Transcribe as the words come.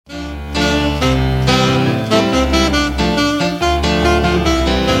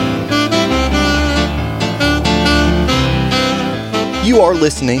You are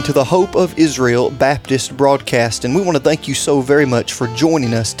listening to the Hope of Israel Baptist broadcast, and we want to thank you so very much for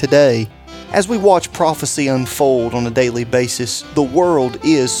joining us today. As we watch prophecy unfold on a daily basis, the world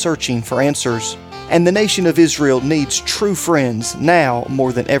is searching for answers, and the nation of Israel needs true friends now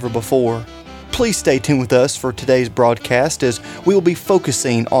more than ever before. Please stay tuned with us for today's broadcast as we will be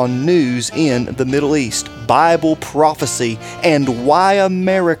focusing on news in the Middle East, Bible prophecy, and why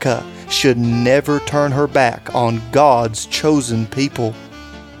America should never turn her back on God's chosen people.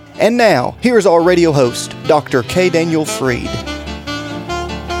 And now, here's our radio host, Dr. K. Daniel Freed.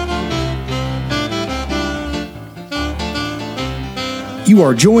 You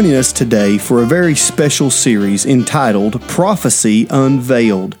are joining us today for a very special series entitled Prophecy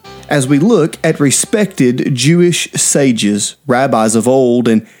Unveiled, as we look at respected Jewish sages, rabbis of old,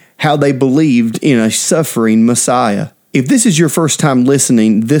 and how they believed in a suffering Messiah. If this is your first time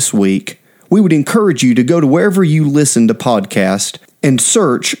listening this week, we would encourage you to go to wherever you listen to podcasts and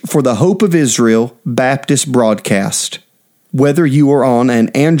search for the Hope of Israel Baptist broadcast. Whether you are on an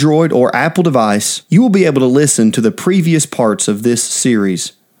Android or Apple device, you will be able to listen to the previous parts of this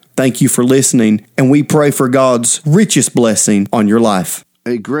series. Thank you for listening, and we pray for God's richest blessing on your life.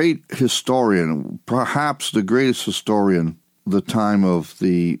 A great historian, perhaps the greatest historian, the time of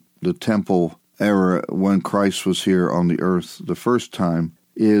the temple era when Christ was here on the earth the first time,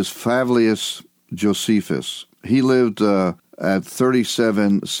 is Flavius Josephus. He lived at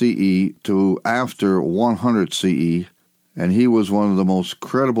 37 CE to after 100 CE, and he was one of the most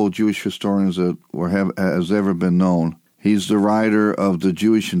credible Jewish historians that has ever been known. He's the writer of the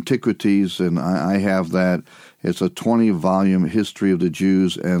Jewish Antiquities, and I have that. It's a 20-volume history of the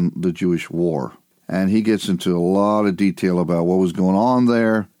Jews and the Jewish War. And he gets into a lot of detail about what was going on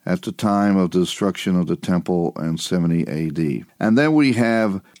there at the time of the destruction of the temple in 70 AD. And then we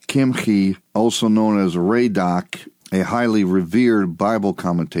have Kimchi, also known as Radak, a highly revered Bible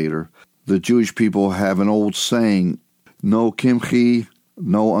commentator. The Jewish people have an old saying, no Kimchi,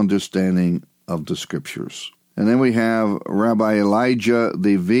 no understanding of the Scriptures. And then we have Rabbi Elijah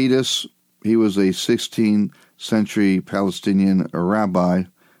the Vedas. He was a 16th century Palestinian rabbi.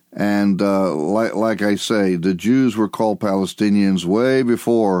 And like I say, the Jews were called Palestinians way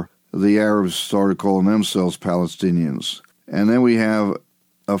before the Arabs started calling themselves Palestinians. And then we have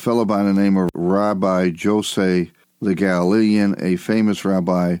a fellow by the name of Rabbi Jose the Galilean, a famous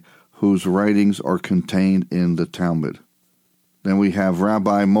rabbi whose writings are contained in the Talmud. Then we have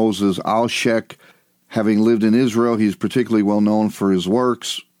Rabbi Moses Alshek. Having lived in Israel, he's particularly well known for his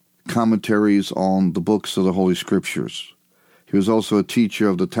works, commentaries on the books of the Holy Scriptures. He was also a teacher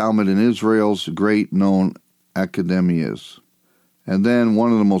of the Talmud in Israel's great known academias. And then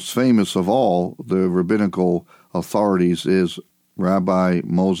one of the most famous of all the rabbinical authorities is Rabbi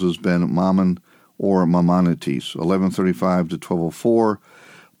Moses ben Maimon, or Maimonides, 1135 to 1204,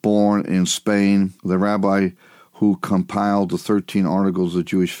 born in Spain, the rabbi who compiled the 13 Articles of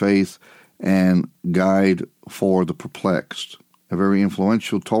Jewish Faith and Guide for the Perplexed, a very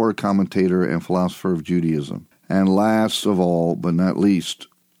influential Torah commentator and philosopher of Judaism. And last of all, but not least,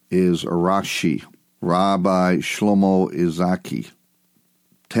 is Rashi, Rabbi Shlomo Izaki,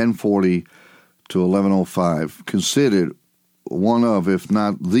 1040 to 1105, considered one of, if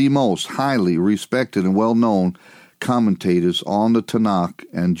not the most highly respected and well-known commentators on the Tanakh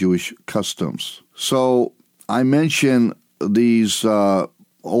and Jewish customs. So I mention these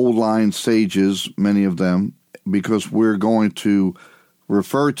old line sages, many of them, because we're going to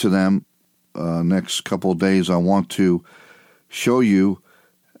refer to them next couple of days. I want to show you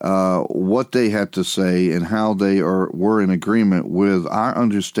what they had to say and how they were in agreement with our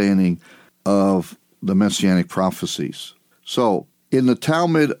understanding of the Messianic prophecies. So, in the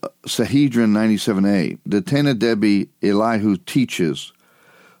Talmud Sanhedrin 97a, the Tana Debi Elihu teaches,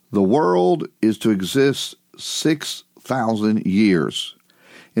 the world is to exist 6,000 years.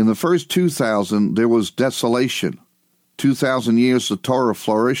 In the first 2,000, there was desolation. 2,000 years the Torah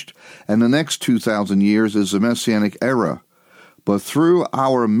flourished, and the next 2,000 years is the Messianic era. But through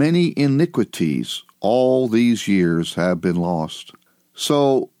our many iniquities, all these years have been lost.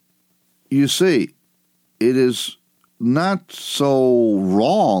 So, you see, it is not so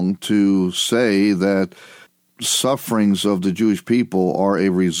wrong to say that sufferings of the Jewish people are a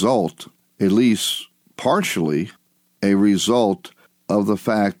result, at least partially, a result of the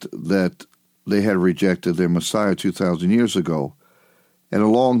fact that they had rejected their Messiah 2,000 years ago. And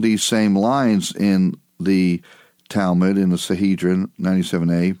along these same lines in the Talmud, in the Sanhedrin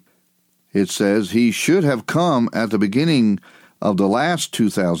 97a, it says, he should have come at the beginning of the last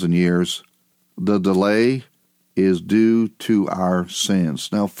 2,000 years. The delay is due to our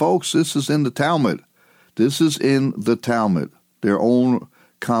sins. Now, folks, this is in the Talmud. This is in the Talmud. their own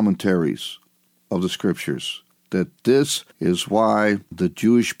commentaries of the Scriptures, that this is why the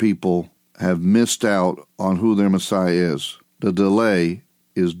Jewish people have missed out on who their Messiah is. The delay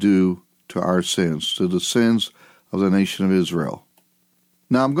is due to our sins, to the sins of the nation of Israel.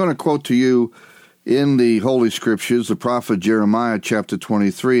 Now I'm going to quote to you in the Holy Scriptures, the prophet Jeremiah chapter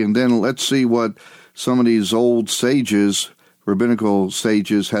 23, and then let's see what some of these old sages, rabbinical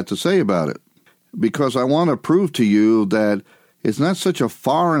sages, had to say about it. Because I want to prove to you that it's not such a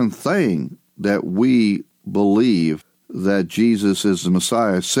foreign thing that we believe that Jesus is the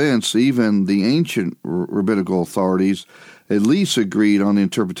Messiah, since even the ancient rabbinical authorities at least agreed on the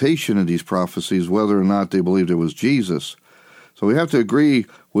interpretation of these prophecies, whether or not they believed it was Jesus. So we have to agree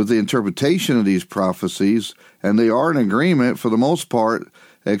with the interpretation of these prophecies, and they are in agreement for the most part,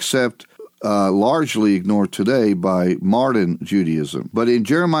 except largely ignored today by modern Judaism. But in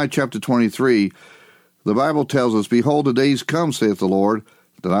Jeremiah chapter 23, the Bible tells us, "Behold, the days come, saith the Lord,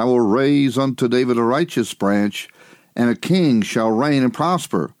 that I will raise unto David a righteous branch, and a king shall reign and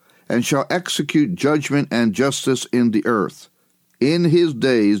prosper, and shall execute judgment and justice in the earth. In his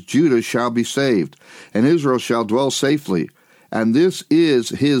days Judah shall be saved, and Israel shall dwell safely. And this is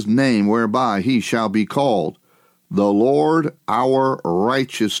his name whereby he shall be called, the Lord our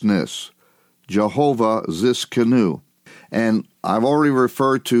righteousness, Jehovah Tsidkenu." And I've already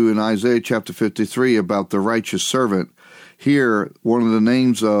referred to in Isaiah chapter 53 about the righteous servant. Here, one of the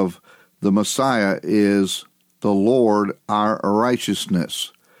names of the Messiah is the Lord our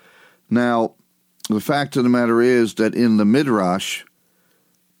righteousness. Now, the fact of the matter is that in the Midrash,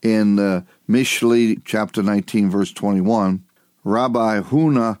 in Mishli chapter 19, verse 21, Rabbi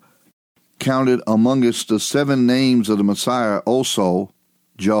Huna counted amongst the 7 names of the Messiah also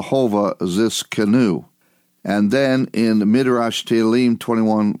Jehovah Tsidkenu. And then in Midrash Tehillim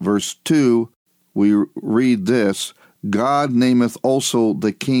 21, verse 2, we read this, "God nameth also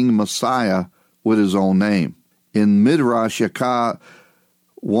the King Messiah with his own name." In Midrash Yakah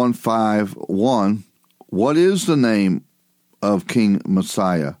 151, what is the name of King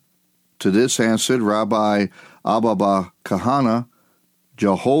Messiah? To this answered Rabbi Abba Kahana,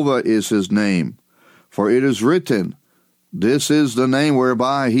 "Jehovah is his name, for it is written, this is the name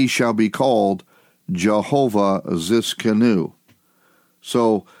whereby he shall be called, Jehovah Tsidkenu."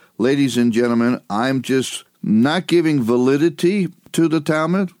 So, ladies and gentlemen, I'm just not giving validity to the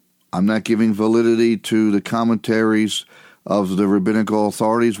Talmud. I'm not giving validity to the commentaries of the rabbinical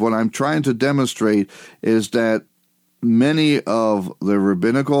authorities. What I'm trying to demonstrate is that many of the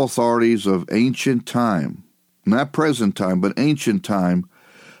rabbinical authorities of ancient time, not present time, but ancient time,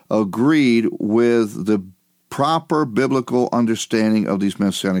 agreed with the proper biblical understanding of these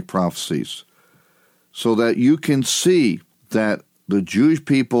messianic prophecies, so that you can see that the Jewish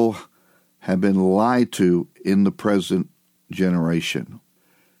people have been lied to in the present generation.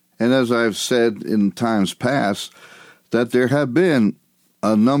 And as I've said in times past, that there have been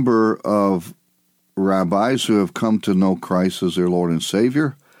a number of rabbis who have come to know Christ as their Lord and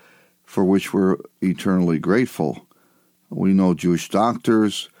Savior, for which we're eternally grateful. We know Jewish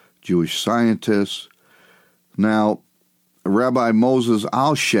doctors, Jewish scientists. Now, Rabbi Moses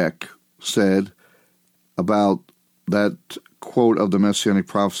Alshek said about that quote of the Messianic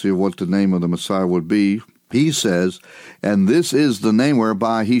prophecy of what the name of the Messiah would be, he says, "And this is the name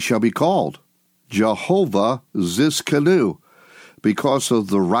whereby he shall be called, Jehovah Tsidkenu, because of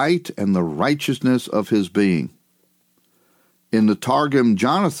the right and the righteousness of his being." In the Targum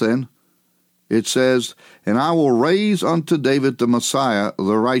Jonathan, it says, "And I will raise unto David the Messiah,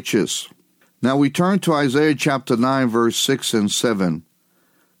 the righteous." Now we turn to Isaiah chapter 9, verse 6 and 7.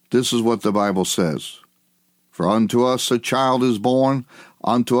 This is what the Bible says. "For unto us a child is born,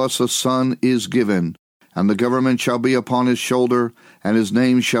 unto us a son is given, and the government shall be upon his shoulder, and his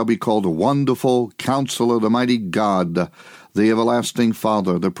name shall be called Wonderful, Counselor, the Mighty God, the Everlasting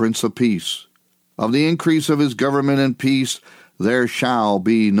Father, the Prince of Peace. Of the increase of his government and peace there shall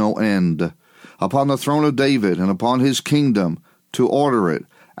be no end, upon the throne of David and upon his kingdom, to order it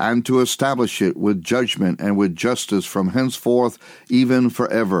and to establish it with judgment and with justice from henceforth even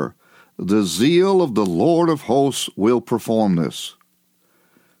forever. The zeal of the Lord of hosts will perform this."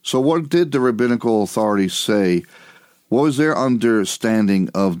 So what did the rabbinical authorities say? What was their understanding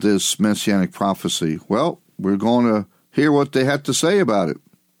of this messianic prophecy? Well, we're going to hear what they had to say about it.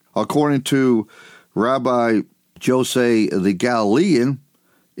 According to Rabbi Jose the Galilean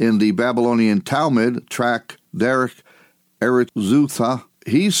in the Babylonian Talmud, Tract Derech Eretz Zutha,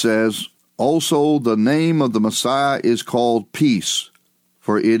 he says, "Also the name of the Messiah is called Peace,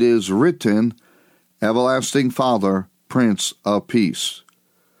 for it is written, Everlasting Father, Prince of Peace."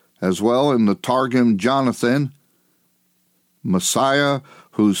 As well in the Targum Jonathan, Messiah,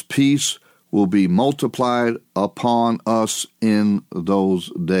 whose peace will be multiplied upon us in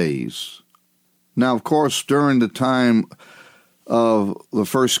those days. Now, of course, during the time of the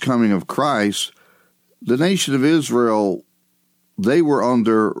first coming of Christ, the nation of Israel, they were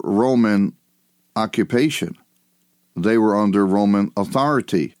under Roman occupation. They were under Roman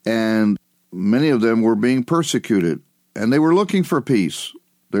authority, and many of them were being persecuted, and they were looking for peace.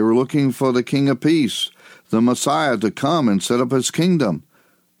 They were looking for the King of Peace, the Messiah, to come and set up his kingdom.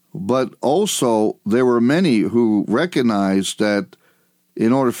 But also, there were many who recognized that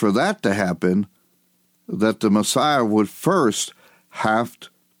in order for that to happen, that the Messiah would first have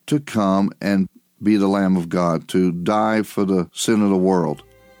to come and be the Lamb of God, to die for the sin of the world.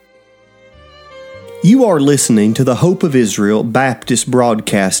 You are listening to the Hope of Israel Baptist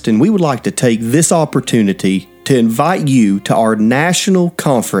broadcast, and we would like to take this opportunity to invite you to our national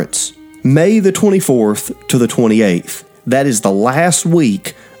conference, May the 24th to the 28th. That is the last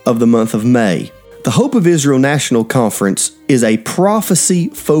week of the month of May. The Hope of Israel National Conference is a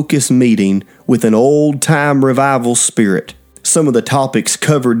prophecy-focused meeting with an old-time revival spirit. Some of the topics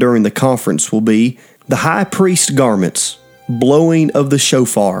covered during the conference will be the high priest garments, blowing of the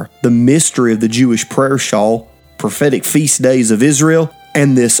shofar, the mystery of the Jewish prayer shawl, prophetic feast days of Israel,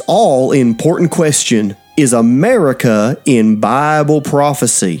 and this all-important question, is America in Bible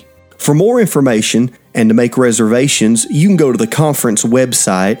prophecy? For more information and to make reservations, you can go to the conference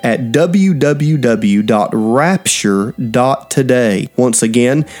website at www.rapture.today. Once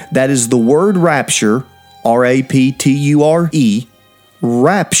again, that is the word rapture, R-A-P-T-U-R-E,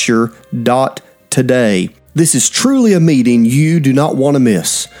 rapture.today. This is truly a meeting you do not want to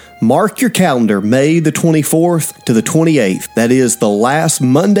miss. Mark your calendar, May the 24th to the 28th. That is the last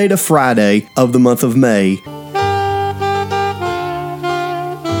Monday to Friday of the month of May.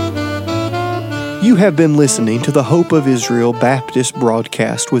 You have been listening to the Hope of Israel Baptist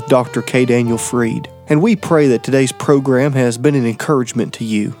broadcast with Dr. K. Daniel Fried, and we pray that today's program has been an encouragement to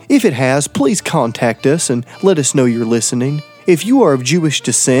you. If it has, please contact us and let us know you're listening. If you are of Jewish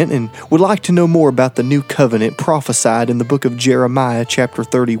descent and would like to know more about the new covenant prophesied in the book of Jeremiah chapter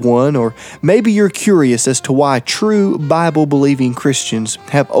 31, or maybe you're curious as to why true Bible-believing Christians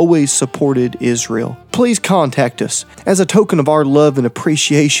have always supported Israel, please contact us. As a token of our love and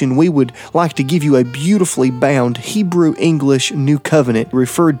appreciation, we would like to give you a beautifully bound Hebrew-English New Covenant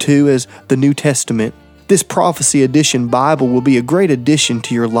referred to as the New Testament. This Prophecy Edition Bible will be a great addition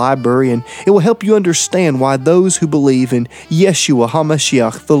to your library, and it will help you understand why those who believe in Yeshua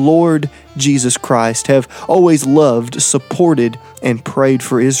HaMashiach, the Lord Jesus Christ, have always loved, supported, and prayed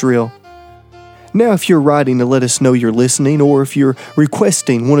for Israel. Now, if you're writing to let us know you're listening, or if you're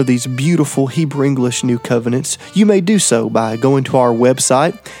requesting one of these beautiful Hebrew-English New Covenants, you may do so by going to our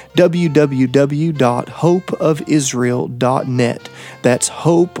website, www.hopeofisrael.net. That's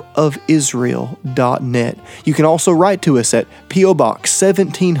hopeofisrael.net. You can also write to us at P.O. Box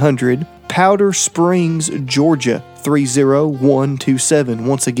 1700, Powder Springs, Georgia 30127.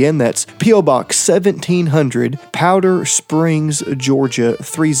 Once again, that's P.O. Box 1700, Powder Springs, Georgia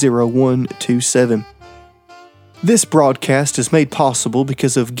 30127. This broadcast is made possible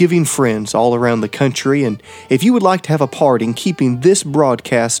because of giving friends all around the country, and if you would like to have a part in keeping this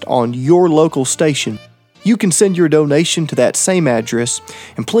broadcast on your local station, you can send your donation to that same address,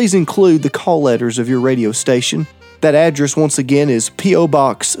 and please include the call letters of your radio station. That address, once again, is P.O.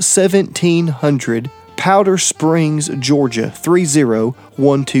 Box 1700, Powder Springs, Georgia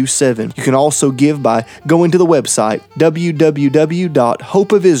 30127. You can also give by going to the website,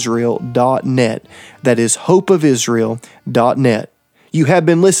 www.hopeofisrael.net. That is hopeofisrael.net. You have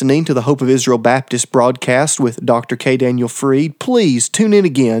been listening to the Hope of Israel Baptist broadcast with Dr. K. Daniel Fried. Please tune in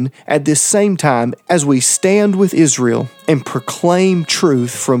again at this same time as we stand with Israel and proclaim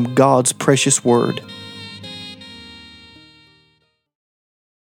truth from God's precious Word.